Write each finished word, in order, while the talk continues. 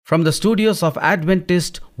from the studios of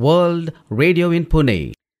Adventist World Radio in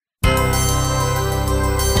Pune.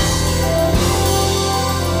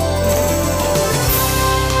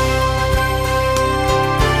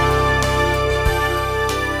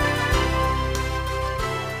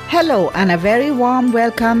 Hello and a very warm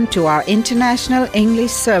welcome to our International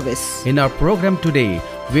English Service. In our program today,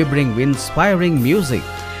 we bring inspiring music,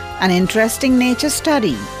 An interesting nature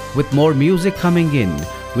study. with more music coming in.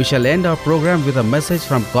 We shall end our program with a message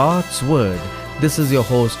from God's Word. This is your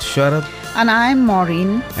host Sharad, And I'm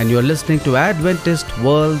Maureen. and you're listening to Adventist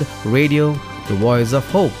World Radio, the voice of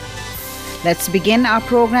hope. Let's begin our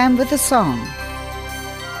program with a song.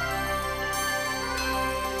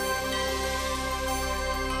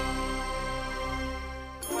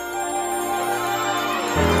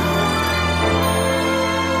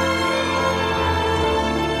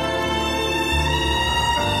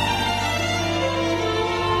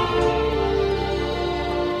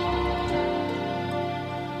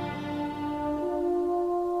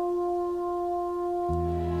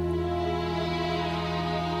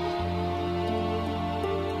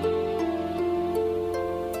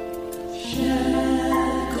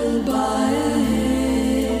 Shackled by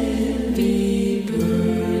a heavy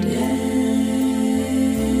burden,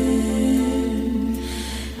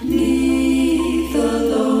 'neath the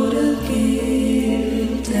load of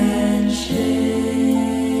guilt and shame,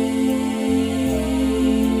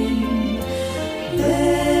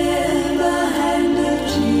 there the hand of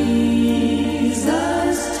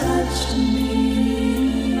Jesus touched me,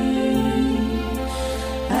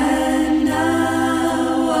 and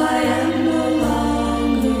now I am no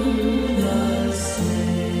longer the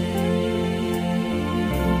same.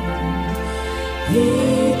 He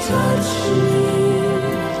touched me,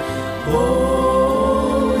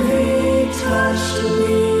 oh, he touched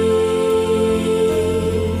me,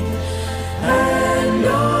 and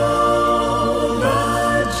all the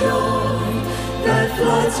joy that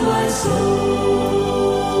floods my soul.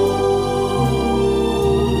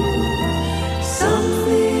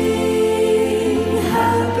 Something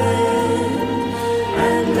happened,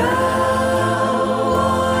 and now I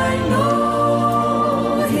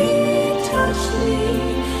know he touched me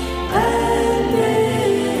and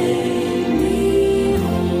made me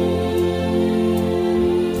whole.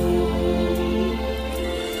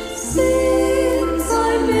 Since I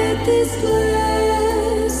met this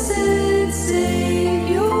blessed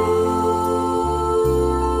Savior,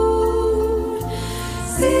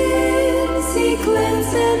 since he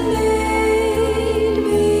cleansed and made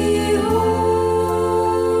me whole,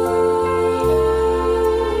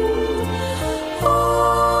 I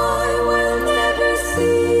will never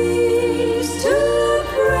cease to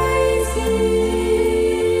praise him.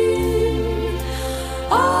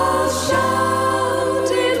 I'll shout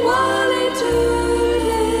it while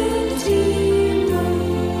eternity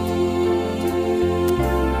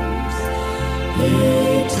rolls. He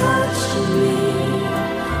touched me,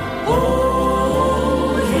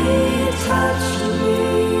 oh, he touched me,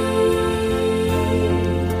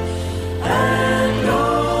 and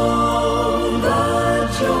all the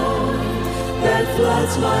joy that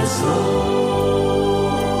floods my soul.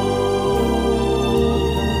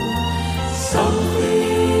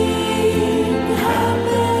 Something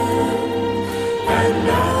happened, and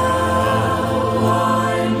now I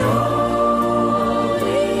know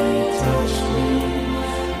he touched me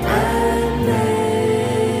and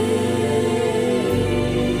made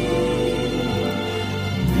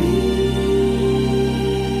me.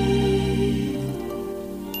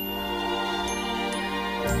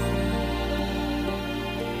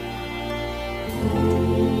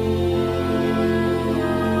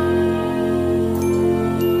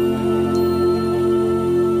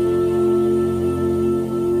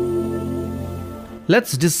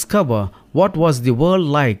 Let's discover what was the world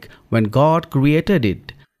like when God created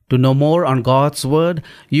it. To know more on God's Word,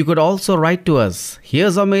 you could also write to us.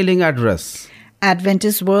 Here's our mailing address.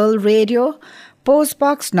 Adventist World Radio, Post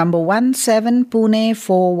Box number 17, Pune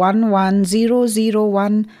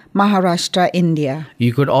 411001, Maharashtra, India.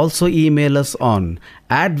 You could also email us on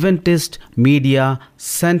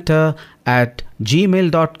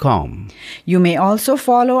adventistmediacenter@gmail.com. You may also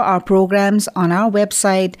follow our programs on our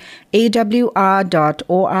website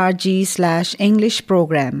awr.org/English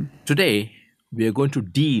program. Today, we are going to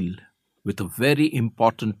deal with a very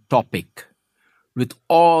important topic which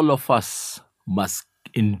all of us must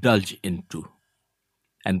indulge into,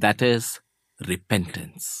 and that is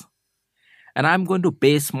repentance. And I'm going to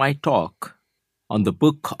base my talk on the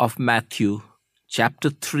book of Matthew, chapter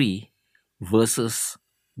 3, verses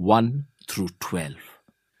 1 through 12.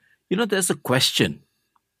 You know, there's a question.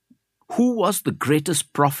 Who was the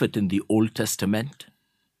greatest prophet in the Old Testament?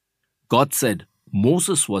 God said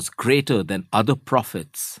Moses was greater than other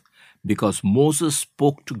prophets because Moses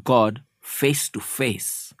spoke to God face to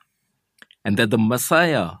face, and that the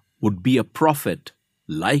Messiah would be a prophet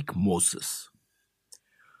like Moses.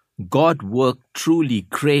 God worked truly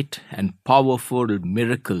great and powerful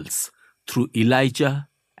miracles through Elijah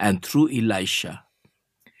and through Elisha.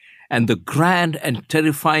 And the grand and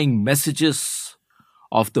terrifying messages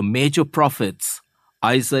of the major prophets,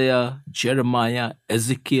 Isaiah, Jeremiah,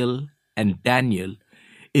 Ezekiel, and Daniel,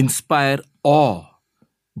 inspire awe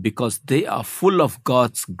because they are full of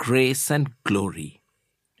God's grace and glory.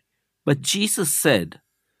 But Jesus said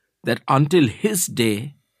that until his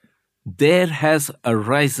day, there has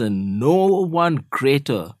arisen no one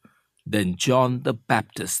greater than John the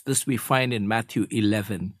Baptist. This we find in Matthew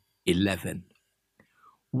 11:11.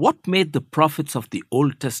 What made the prophets of the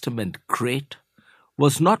Old Testament great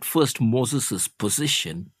was not first Moses'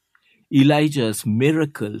 position, Elijah's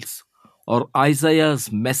miracles, or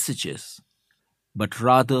Isaiah's messages, but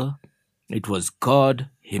rather it was God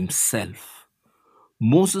himself.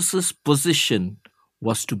 Moses' position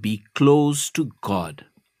was to be close to God.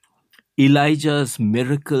 Elijah's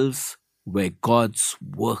miracles were God's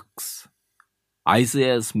works.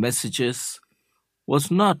 Isaiah's messages was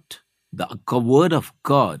not the word of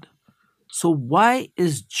God. So why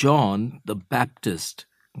is John the Baptist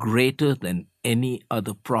greater than any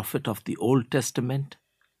other prophet of the Old Testament?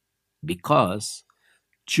 Because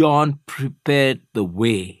John prepared the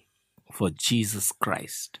way for Jesus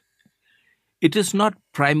Christ. It is not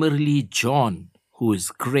primarily John who is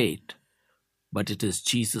great, but it is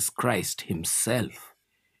Jesus Christ himself.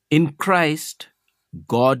 In Christ,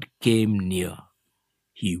 God came near.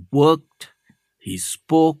 He worked, he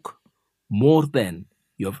spoke more than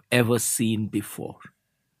you have ever seen before.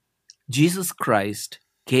 Jesus Christ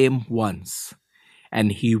came once,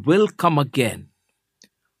 and he will come again.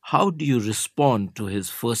 How do you respond to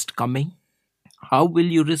his first coming? How will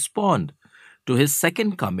you respond to his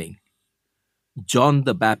second coming? John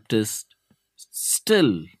the Baptist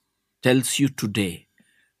still tells you today,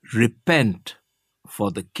 repent,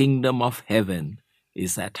 for the kingdom of heaven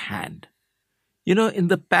is at hand. You know, in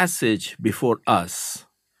the passage before us,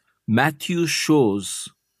 Matthew shows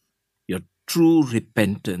your true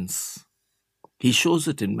repentance. He shows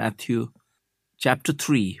it in Matthew chapter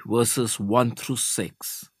 3, verses 1 through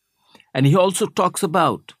 6. And he also talks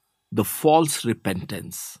about the false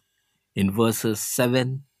repentance in verses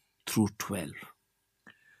 7 through 12.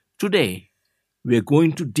 Today, we are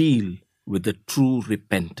going to deal with the true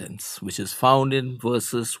repentance, which is found in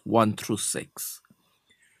verses 1 through 6.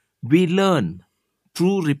 We learn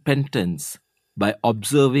true repentance by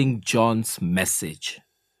observing John's message,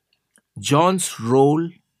 John's role,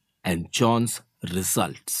 and John's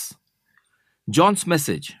results. John's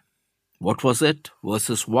message, what was it?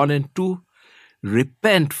 Verses 1 and 2,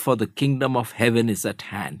 repent, for the kingdom of heaven is at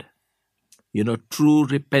hand. You know, true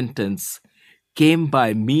repentance came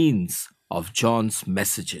by means of John's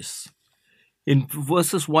messages. In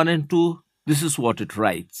verses 1 and 2, this is what it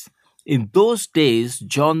writes. In those days,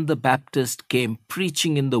 John the Baptist came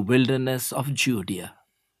preaching in the wilderness of Judea.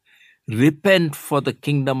 Repent, for the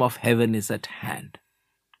kingdom of heaven is at hand.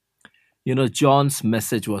 You know, John's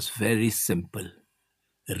message was very simple.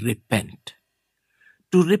 Repent.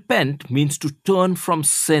 To repent means to turn from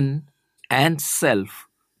sin and self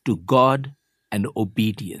to God and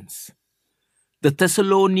obedience. The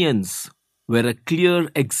Thessalonians were a clear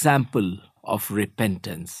example of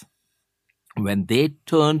repentance. When they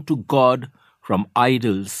turned to God from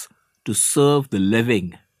idols to serve the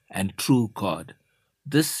living and true God.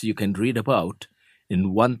 This you can read about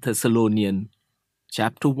in 1 Thessalonians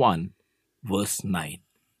chapter 1, verse 9.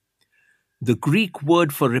 The Greek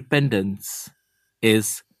word for repentance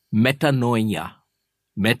is metanoia.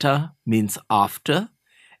 Meta means after,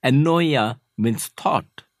 and noia means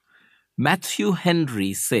thought. Matthew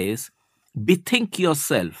Henry says, bethink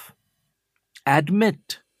yourself,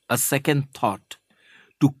 admit a second thought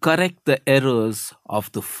to correct the errors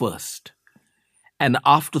of the first. An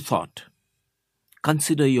afterthought,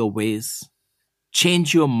 consider your ways,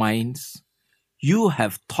 change your minds. You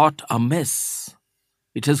have thought amiss.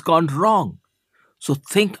 It has gone wrong. So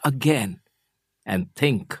think again and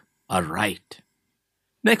think aright.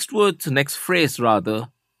 Next phrase,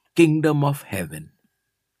 kingdom of heaven.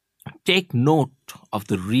 Take note of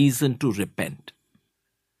the reason to repent.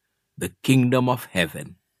 The kingdom of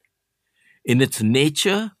heaven. In its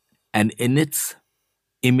nature and in its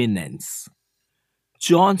imminence.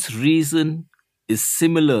 John's reason is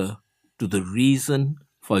similar to the reason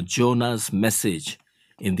for Jonah's message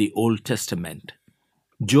in the Old Testament.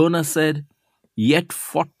 Jonah said, "Yet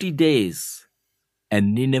 40 days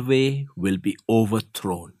and Nineveh will be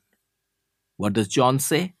overthrown." What does John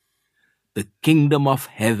say? The kingdom of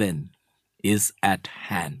heaven is at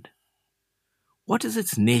hand. What is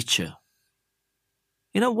its nature?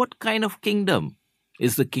 What kind of kingdom?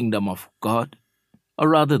 Is the kingdom of God, or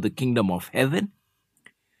rather the kingdom of heaven?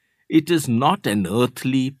 It is not an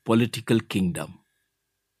earthly political kingdom.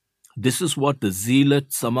 This is what the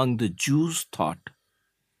zealots among the Jews thought,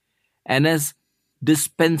 and as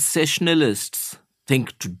dispensationalists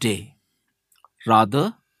think today.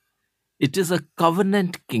 Rather, it is a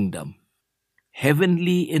covenant kingdom,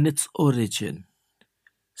 heavenly in its origin,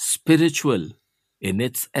 spiritual in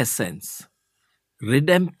its essence,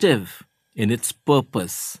 redemptive in its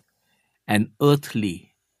purpose, and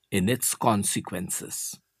earthly in its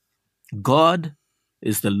consequences. God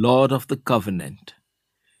is the Lord of the covenant,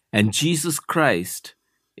 and Jesus Christ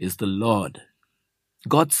is the Lord.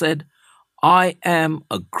 God said, "I am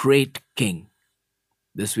a great king."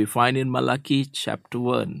 This we find in Malachi chapter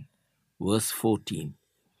 1, verse 14.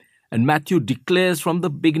 And Matthew declares from the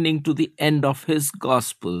beginning to the end of his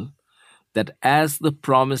gospel that as the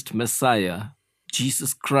promised Messiah,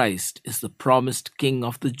 Jesus Christ is the promised King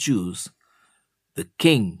of the Jews, the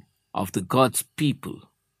King of the God's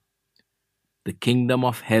people. The kingdom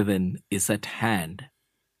of heaven is at hand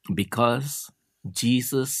because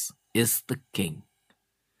Jesus is the King.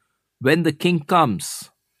 When the King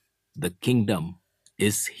comes, the kingdom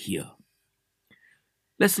is here.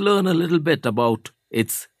 Let's learn a little bit about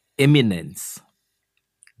its imminence.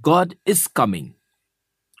 God is coming.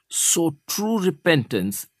 So true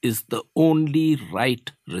repentance is the only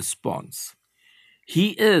right response.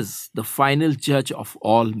 He is the final judge of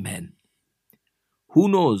all men, who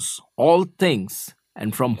knows all things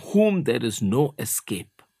and from whom there is no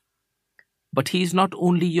escape. But he is not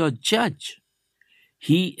only your judge,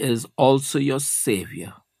 he is also your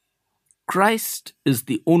Savior. Christ is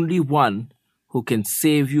the only one who can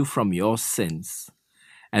save you from your sins,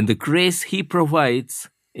 and the grace he provides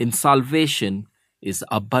in salvation is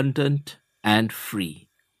abundant and free.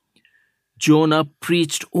 Jonah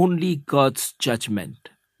preached only God's judgment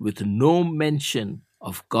with no mention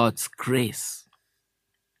of God's grace.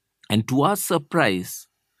 And to our surprise,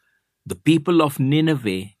 the people of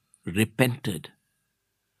Nineveh repented.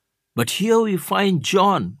 But here we find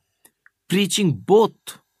John preaching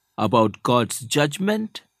both about God's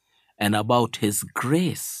judgment and about his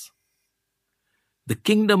grace. The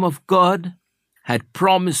kingdom of God had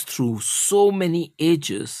promised through so many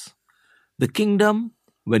ages, the kingdom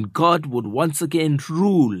when God would once again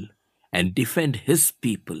rule and defend his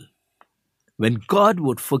people, when God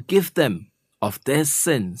would forgive them of their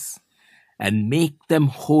sins and make them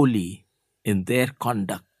holy in their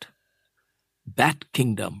conduct. That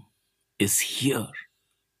kingdom is here.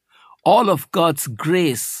 All of God's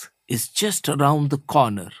grace is just around the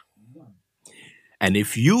corner. And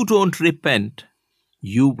if you don't repent,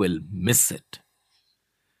 you will miss it.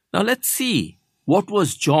 Now let's see, what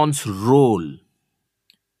was John's role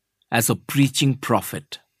as a preaching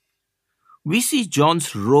prophet? We see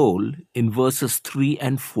John's role in verses 3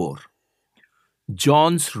 and 4.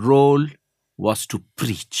 John's role was to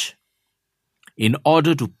preach in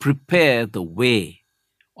order to prepare the way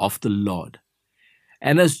of the Lord.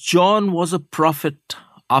 And as John was a prophet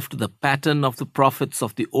after the pattern of the prophets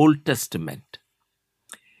of the Old Testament,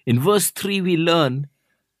 in verse 3 we learn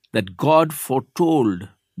that God foretold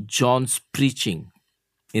John's preaching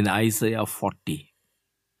in Isaiah 40.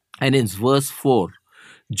 And in verse 4,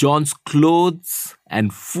 John's clothes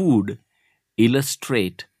and food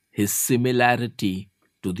illustrate his similarity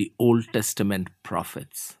to the Old Testament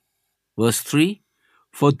prophets. Verse 3,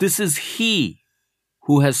 "For this is he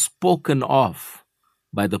who has spoken of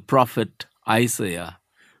by the prophet Isaiah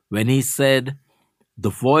when he said, 'The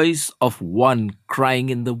voice of one crying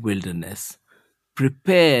in the wilderness,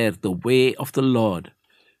 prepare the way of the Lord,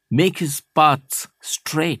 make his paths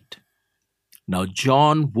straight.' Now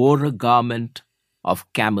John wore a garment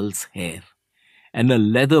of camel's hair and a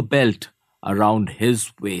leather belt around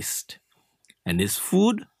his waist, and his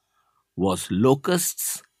food was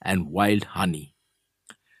locusts and wild honey."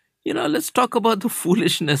 Let's talk about the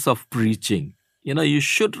foolishness of preaching. You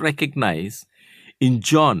should recognize in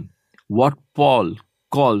John what Paul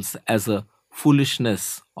calls as a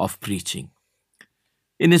foolishness of preaching.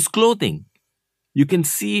 In his clothing, you can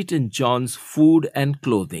see it in John's food and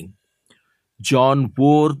clothing. John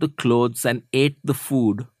wore the clothes and ate the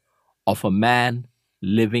food of a man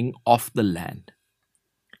living off the land.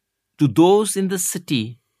 To those in the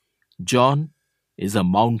city, John is a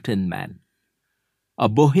mountain man, a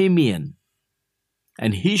bohemian,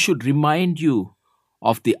 and he should remind you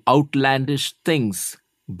of the outlandish things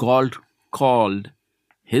God called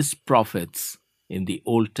his prophets in the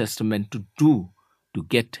Old Testament to do to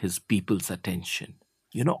get his people's attention.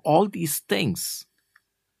 All these things,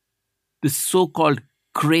 this so-called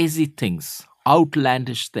crazy things,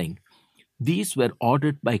 outlandish thing, these were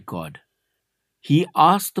ordered by God. He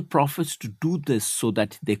asked the prophets to do this so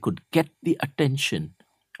that they could get the attention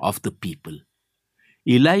of the people.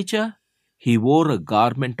 Elijah, he wore a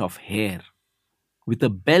garment of hair with a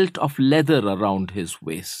belt of leather around his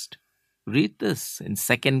waist. Read this in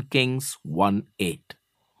 2 Kings 1:8.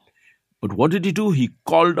 But what did he do? He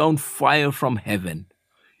called down fire from heaven.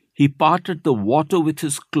 He parted the water with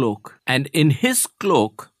his cloak, and in his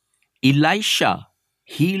cloak, Elisha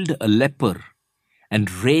healed a leper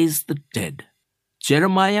and raised the dead.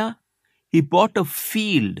 Jeremiah, he bought a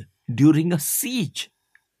field during a siege.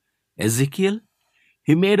 Ezekiel,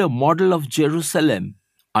 he made a model of Jerusalem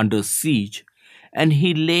under siege, and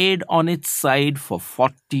he laid on its side for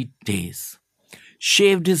 40 days,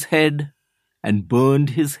 shaved his head and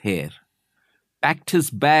burned his hair, packed his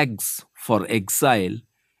bags for exile,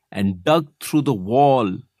 and dug through the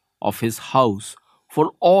wall of his house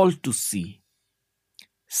for all to see,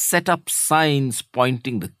 set up signs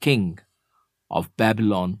pointing the king of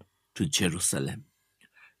Babylon to Jerusalem.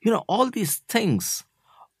 All these things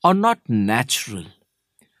are not natural.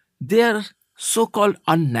 They are so-called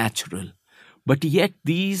unnatural. But yet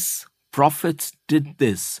these prophets did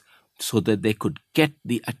this so that they could get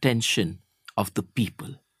the attention of the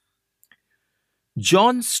people.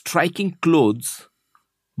 John's striking clothes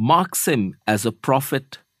marks him as a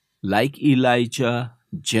prophet like Elijah,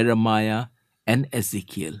 Jeremiah, and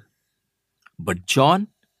Ezekiel. But John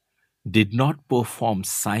did not perform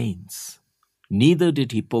signs. Neither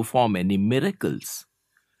did he perform any miracles.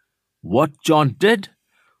 What John did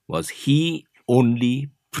was he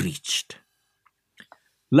only preached.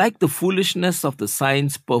 Like the foolishness of the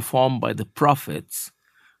signs performed by the prophets,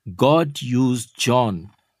 God used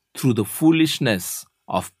John through the foolishness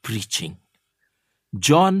of preaching.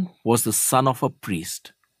 John was the son of a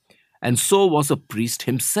priest, and so was a priest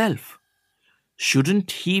himself. Shouldn't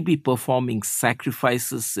he be performing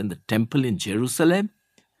sacrifices in the temple in Jerusalem?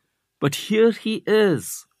 But here he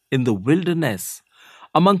is in the wilderness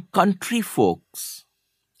among country folks,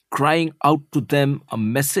 crying out to them a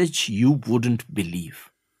message you wouldn't believe.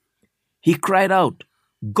 He cried out,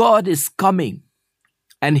 God is coming,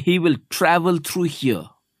 and he will travel through here.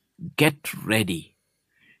 Get ready.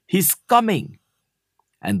 He's coming.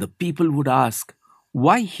 And the people would ask,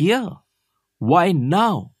 why here? Why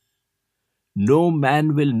now? No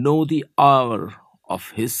man will know the hour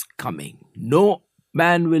of his coming. No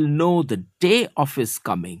man will know the day of his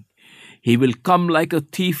coming. He will come like a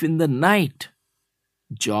thief in the night.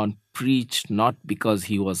 John preached not because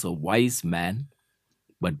he was a wise man,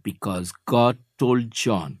 but because God told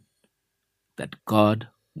John that God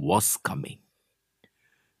was coming.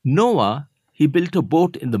 Noah, he built a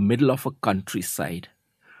boat in the middle of a countryside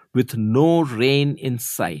with no rain in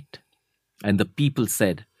sight. And the people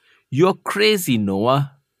said, "You're crazy,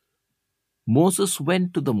 Noah." Moses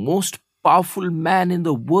went to the most powerful man in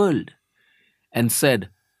the world and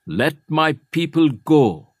said, "Let my people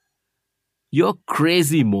go." "You're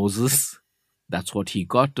crazy, Moses." That's what he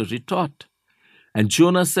got to retort. And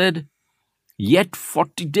Jonah said, "Yet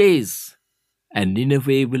 40 days, and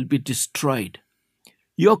Nineveh will be destroyed."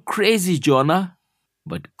 "You're crazy, Jonah."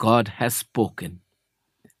 But God has spoken,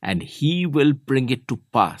 and he will bring it to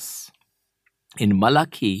pass. In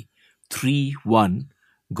Malachi 3:1,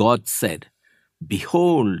 God said,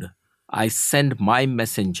 "Behold, I send my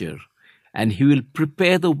messenger, and he will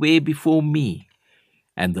prepare the way before me.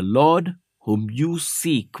 And the Lord whom you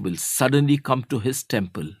seek will suddenly come to his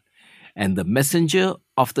temple, and the messenger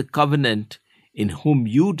of the covenant in whom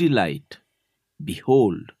you delight.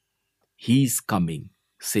 Behold, he is coming,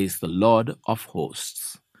 says the Lord of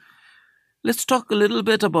hosts." Let's talk a little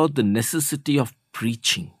bit about the necessity of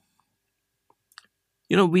preaching.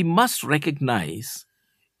 We must recognize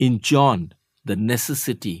in John the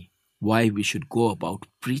necessity why we should go about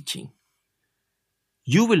preaching.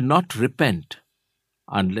 You will not repent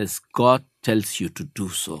unless God tells you to do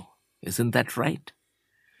so. Isn't that right?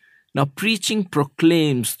 Now, preaching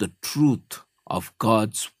proclaims the truth of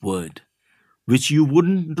God's word, which you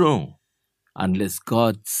wouldn't know unless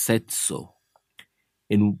God said so.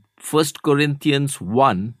 In 1 Corinthians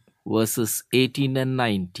 1, verses 18 and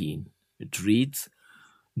 19, it reads,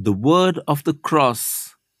 "The word of the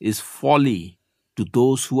cross is folly to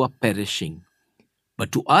those who are perishing,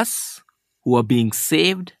 but to us who are being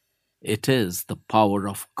saved, it is the power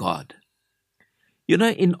of God."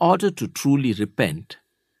 In order to truly repent,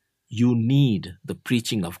 you need the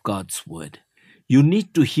preaching of God's word. You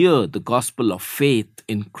need to hear the gospel of faith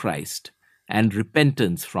in Christ and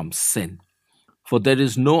repentance from sin, for there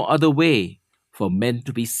is no other way for men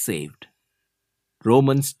to be saved.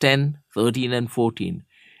 Romans 10:13 and 14.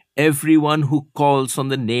 Everyone who calls on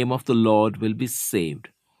the name of the Lord will be saved.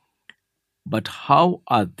 But how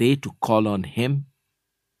are they to call on him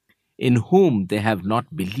in whom they have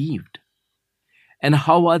not believed? And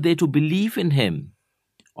how are they to believe in him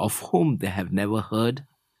of whom they have never heard?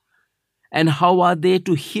 And how are they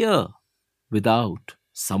to hear without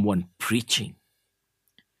someone preaching?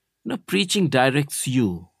 Preaching directs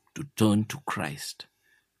you to turn to Christ,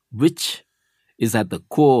 which is at the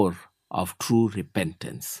core of true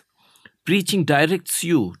repentance. Preaching directs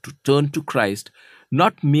you to turn to Christ,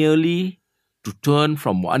 not merely to turn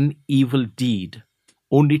from one evil deed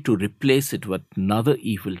only to replace it with another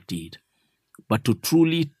evil deed, but to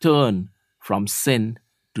truly turn from sin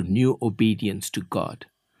to new obedience to God,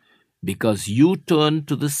 because you turn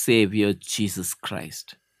to the Savior Jesus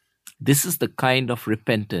Christ. This is the kind of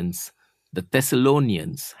repentance the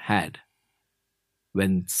Thessalonians had.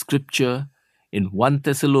 When Scripture in 1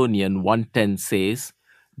 Thessalonians 1:10 says,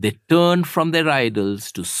 they turned from their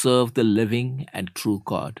idols to serve the living and true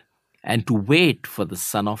God, and to wait for the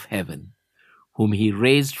Son of Heaven, whom he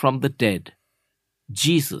raised from the dead,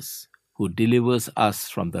 Jesus, who delivers us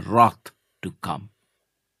from the wrath to come.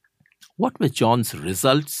 What were John's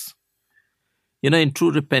results? In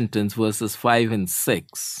True Repentance, verses 5 and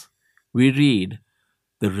 6, we read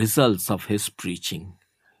the results of his preaching.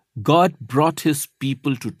 God brought his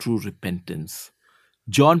people to true repentance.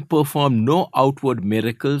 John performed no outward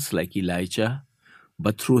miracles like Elijah,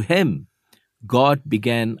 but through him, God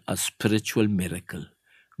began a spiritual miracle,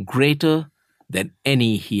 greater than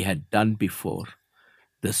any he had done before,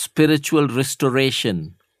 the spiritual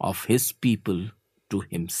restoration of his people to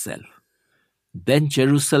himself. Then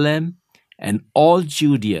Jerusalem and all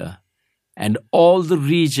Judea and all the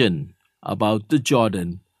region about the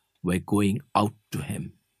Jordan were going out to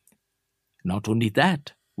him. Not only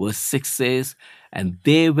that, verse 6 says, and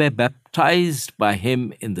they were baptized by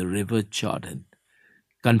him in the river Jordan,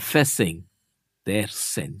 confessing their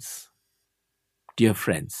sins. Dear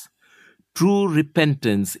friends, true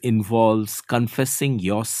repentance involves confessing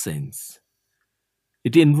your sins.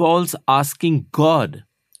 It involves asking God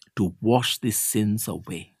to wash these sins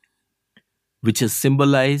away, which is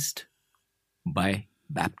symbolized by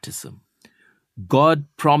baptism. God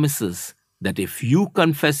promises that if you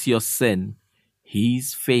confess your sin, he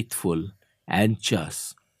is faithful and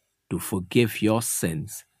just to forgive your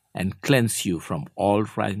sins and cleanse you from all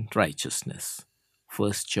unrighteousness.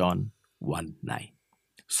 1 John 1:9.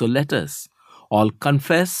 So let us all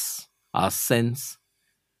confess our sins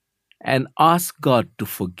and ask God to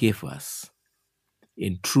forgive us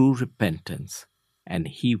in true repentance, and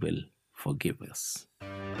he will forgive us.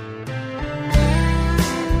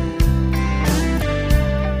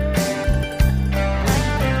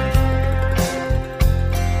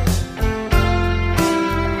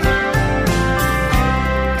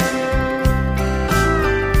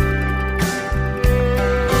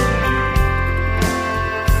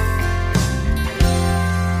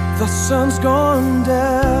 The sun's gone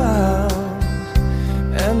down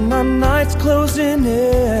and the night's closing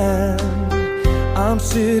in. I'm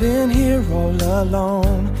sitting here all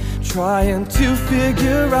alone, trying to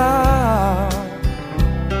figure out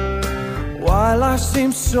why life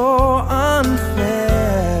seems so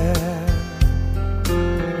unfair.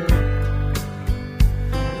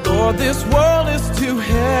 Lord, this world is too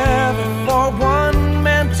heavy for one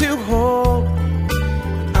man to hold.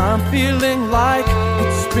 I'm feeling like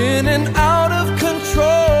it's spinning out of control.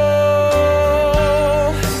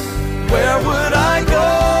 Where would I go?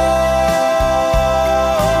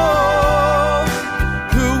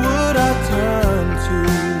 Who would I turn to?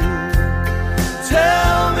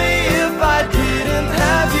 Tell me if I didn't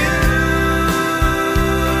have you,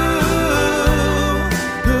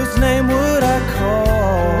 whose name would I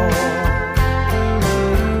call?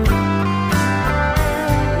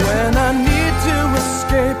 When I need to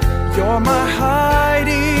escape, you're my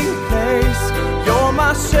hiding place. You're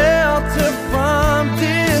my shelter from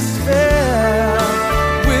despair.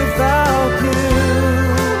 Without you,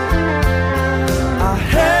 I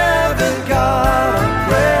haven't got a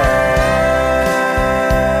prayer.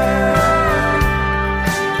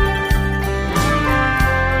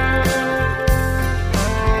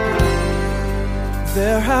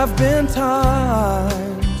 There have been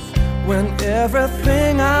times when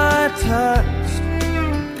everything I touched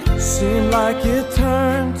seemed like it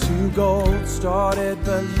turned to gold. Started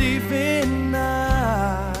believing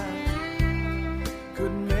I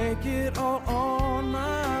could make it.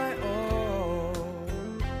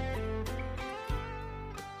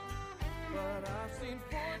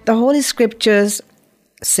 The Holy Scriptures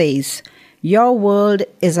says, "Your word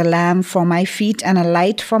is a lamp for my feet and a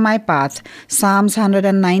light for my path." Psalms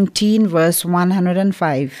 119 verse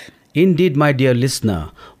 105. Indeed, my dear listener,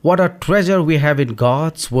 what a treasure we have in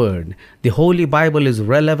God's Word. The Holy Bible is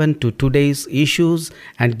relevant to today's issues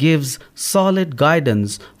and gives solid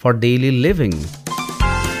guidance for daily living.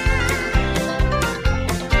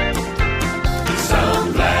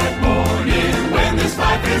 Some glad morning when this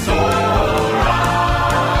life is o'er,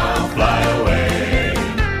 I'll fly away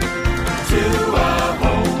to a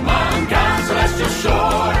home on God's celestial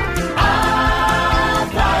shore. I'll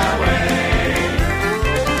fly away.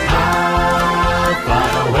 I'll fly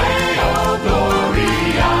away, oh glory,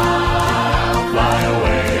 I'll fly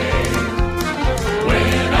away.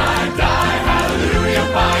 When I die, hallelujah,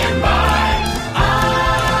 by and by,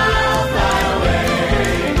 I'll fly away.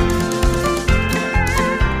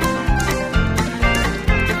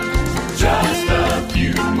 Just a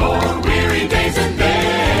few more weary days and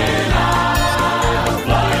then I'll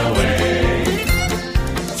fly away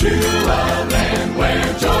to a land where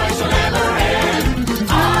joy shall never end.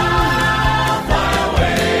 I'll fly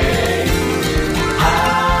away.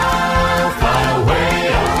 I'll fly away,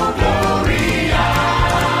 oh glory,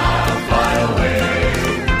 I'll fly away.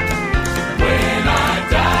 When I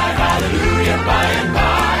die, hallelujah, by and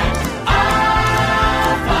by,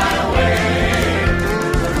 I'll fly away.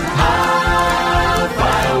 I'll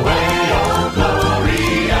fly away, oh glory,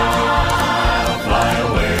 I'll fly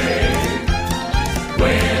away.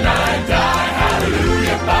 When I die,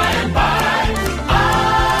 hallelujah, by and by,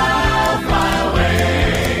 I'll fly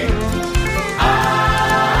away.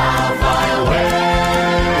 I'll fly away.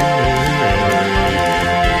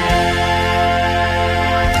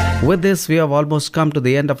 With this, we have almost come to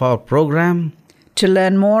the end of our program. To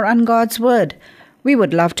learn more on God's Word, we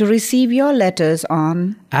would love to receive your letters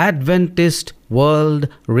on Adventist World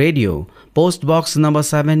Radio, Post Box number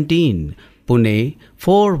 17, Pune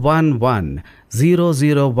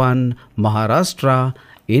 411001, Maharashtra,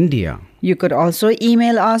 India. You could also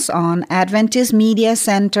email us on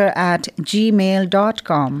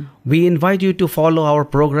adventistmediacenter@gmail.com. We invite you to follow our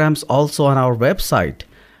programs also on our website.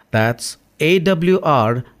 That's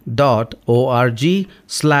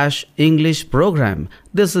awr.org/English program.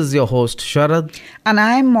 This is your host Sharad. And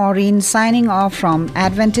I'm Maureen signing off from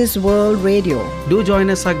Adventist World Radio. Do join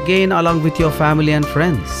us again along with your family and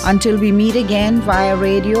friends. Until we meet again via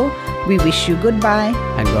radio, we wish you goodbye.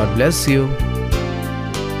 And God bless you.